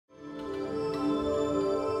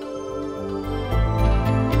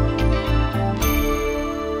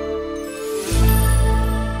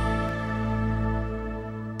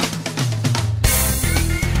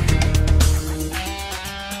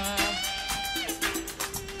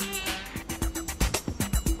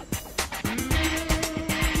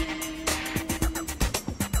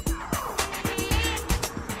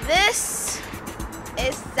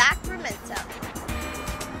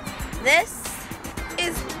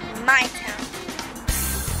my town.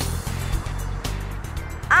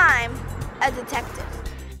 I'm a detective.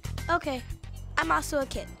 Okay, I'm also a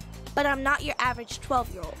kid, but I'm not your average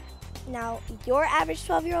 12-year-old. Now, your average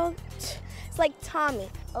 12-year-old, it's like Tommy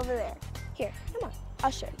over there. Here, come on,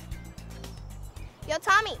 I'll show you. Yo,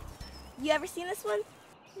 Tommy, you ever seen this one?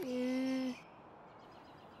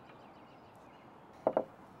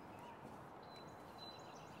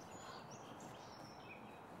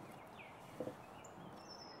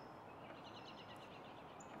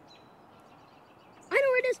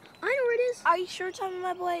 I know where it is. Are you sure, Tommy,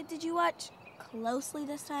 my boy? Did you watch closely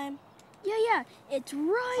this time? Yeah, it's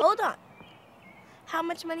right. Hold on. How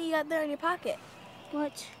much money you got there in your pocket?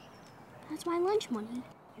 What? That's my lunch money.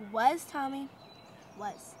 Was, Tommy.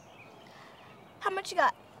 Was. How much you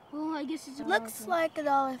got? Well, I guess it's Looks like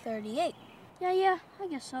 $1.38. Yeah, I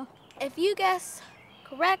guess so. If you guess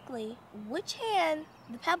correctly which hand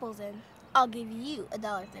the pebble's in, I'll give you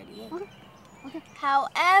 $1.38. Okay.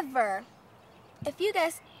 However, if you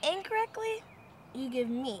guess incorrectly, you give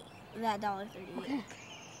me that $1.38. Okay.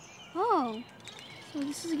 Oh, so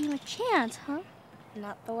this is a game of chance, huh?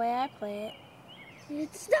 Not the way I play it.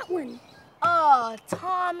 It's that one. Oh,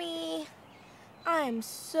 Tommy, I'm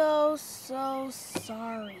so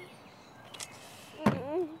sorry.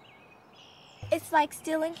 It's like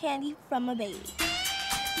stealing candy from a baby.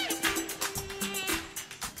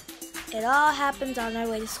 It all happens on our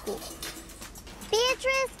way to school.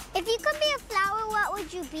 Beatrice, if you could be a flower, what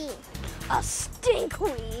would you be? A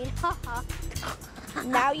stinkweed.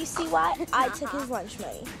 Now you see why I took his lunch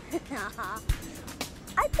money.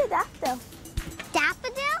 I'd say daffodil.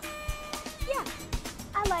 Daffodil? Yeah,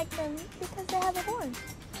 I like them because they have a horn.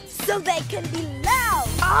 So they can be loud.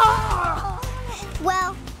 Oh!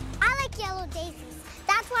 Well, I like yellow daisies.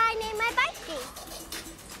 That's why I named my bike Daisy.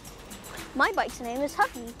 My bike's name is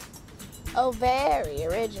Huffy. Oh, very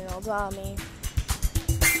original, Tommy.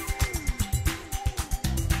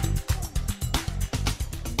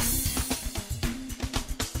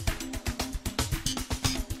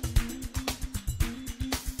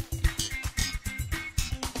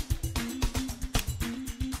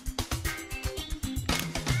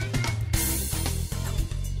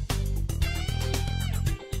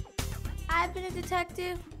 I've been a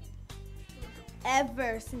detective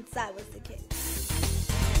ever since I was a kid.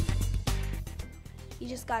 You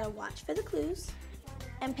just gotta watch for the clues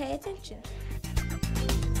and pay attention.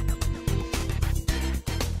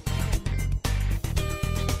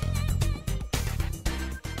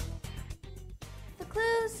 The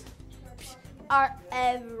clues are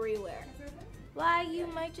everywhere. Why, you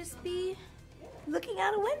might just be looking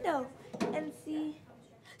out a window and see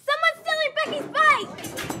someone stealing Becky's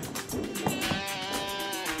bike!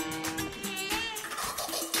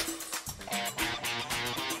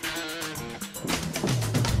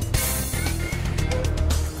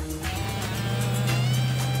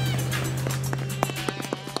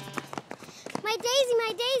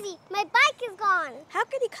 My Daisy, my bike is gone. How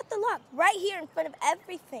could he cut the lock right here in front of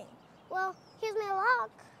everything? Well, here's my lock.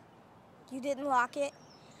 You didn't lock it?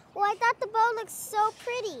 Well, I thought the bow looked so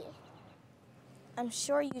pretty. I'm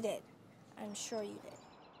sure you did. I'm sure you did.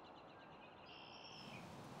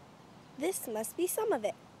 This must be some of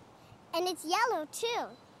it. And it's yellow, too.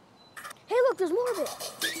 Hey, look, there's more of it.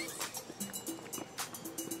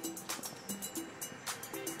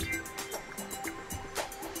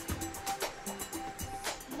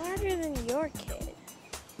 Smarter than your kid.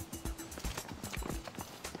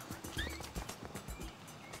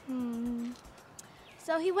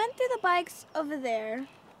 So he went through the bikes over there,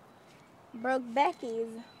 broke Becky's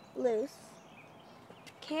loose,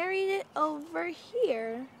 carried it over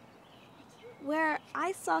here where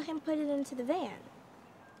I saw him put it into the van.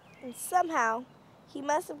 And somehow he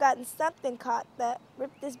must have gotten something caught that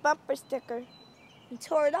ripped his bumper sticker and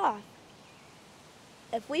tore it off.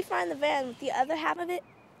 If we find the van with the other half of it,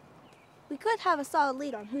 we could have a solid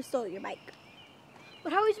lead on who stole your bike.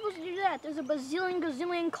 But how are we supposed to do that? There's a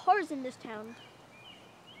gazillion cars in this town.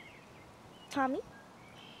 Tommy,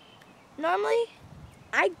 normally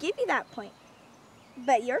I'd give you that point,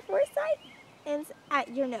 but your foresight ends at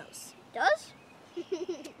your nose. Does?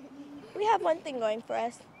 We have one thing going for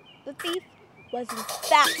us. The thief was in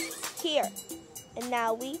fact here, and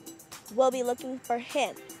now we will be looking for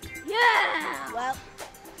him. Yeah! Well,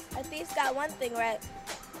 a thief's got one thing right.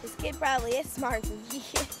 This kid probably is smarter than he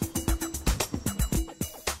is.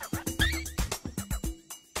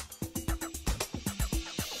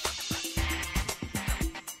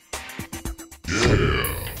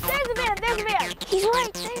 There's a van! There's a van! He's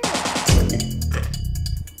right there.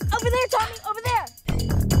 Over there, Tommy! Over there!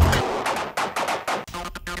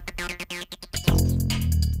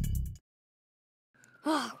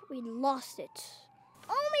 Oh, we lost it.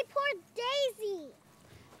 Oh, my poor Daisy.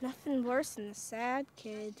 Nothing worse than a sad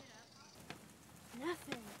kid.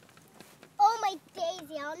 Nothing. Oh, my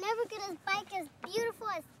Daisy. I'll never get a bike as beautiful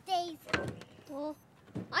as Daisy. Well,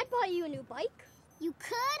 I'd buy you a new bike. You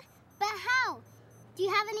could? But how? Do you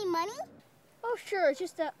have any money? Oh, sure. It's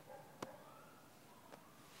just that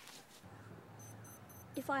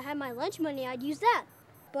if I had my lunch money, I'd use that.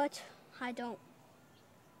 But I don't.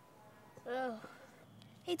 Ugh.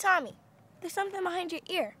 Hey, Tommy, there's something behind your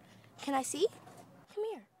ear. Can I see? Come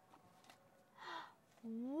here.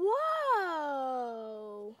 Whoa!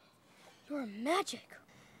 You're magic.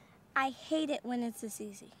 I hate it when it's this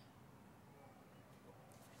easy.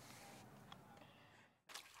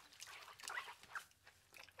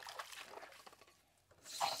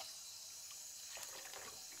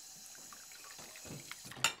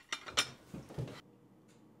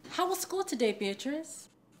 How was school today, Beatrice?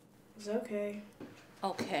 It's okay.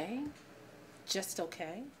 Okay. Just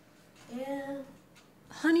okay? Yeah.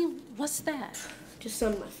 Honey, what's that? Just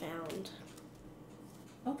something I found.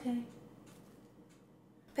 Okay.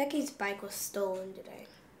 Becky's bike was stolen today.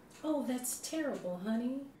 Oh, that's terrible,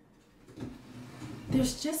 honey.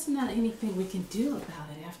 There's just not anything we can do about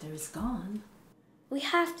it after it's gone. We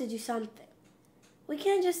have to do something. We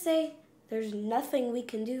can't just say, there's nothing we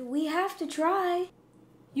can do. We have to try.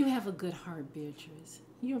 You have a good heart, Beatrice.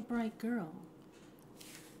 You're a bright girl.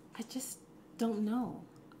 I just don't know.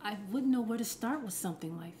 I wouldn't know where to start with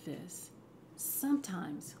something like this.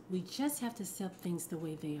 Sometimes we just have to accept things the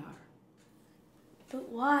way they are. But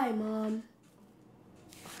why, Mom?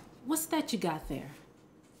 What's that you got there?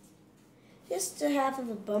 Just a half of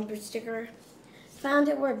a bumper sticker. Found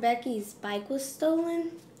it where Becky's bike was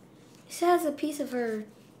stolen. It has a piece of her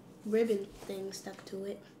ribbon thing stuck to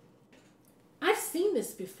it. I've seen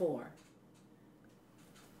this before.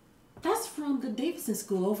 That's from the Davidson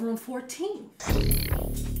School over on 14th.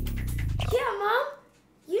 Yeah, Mom.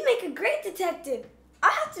 You make a great detective.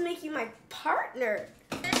 I'll have to make you my partner.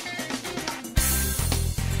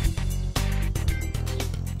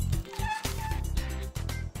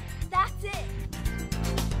 That's it.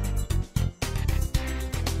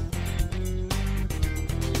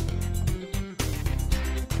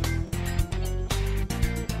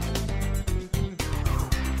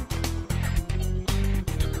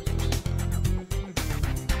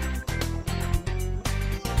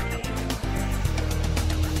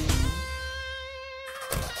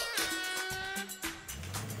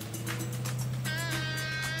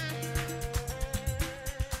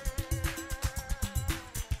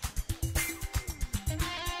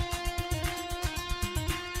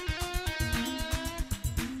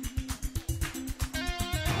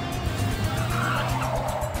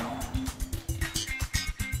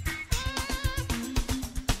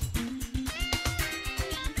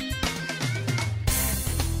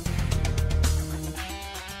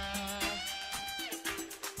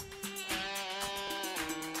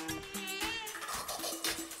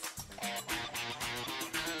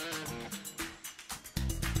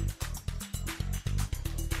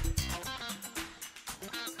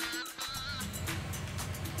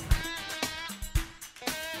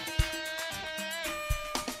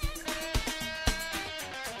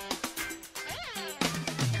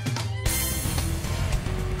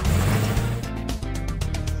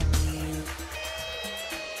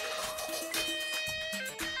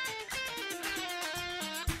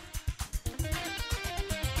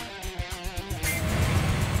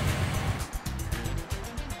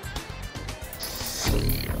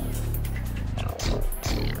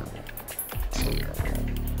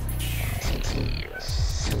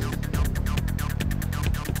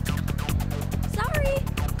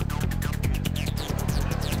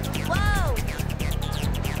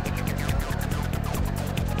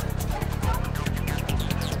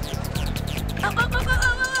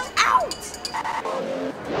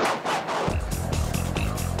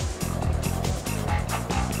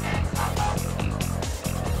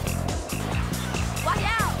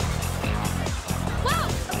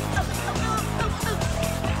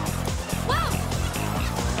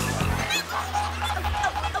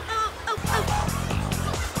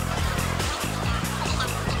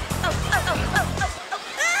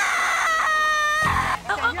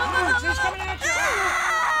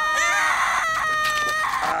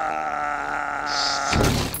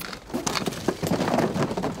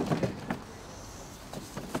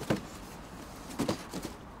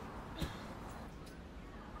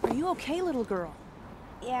 Okay, little girl.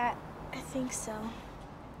 Yeah, I think so.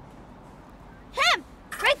 Him!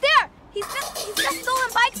 Right there! He's got stolen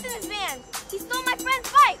bikes in his van. He stole my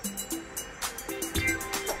friend's bike.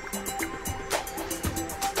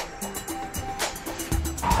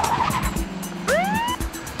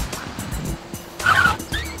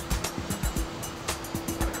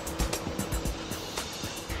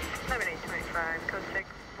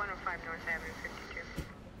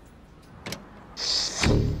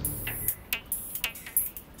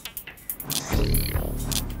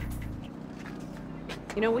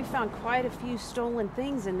 You know, we found quite a few stolen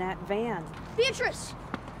things in that van. Beatrice!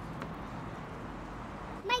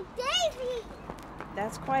 My Daisy!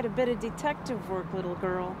 That's quite a bit of detective work, little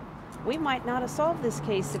girl. We might not have solved this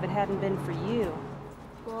case if it hadn't been for you.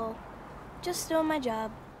 Well, just doing my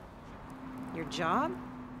job. Your job?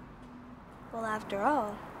 Well, after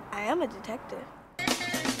all, I am a detective.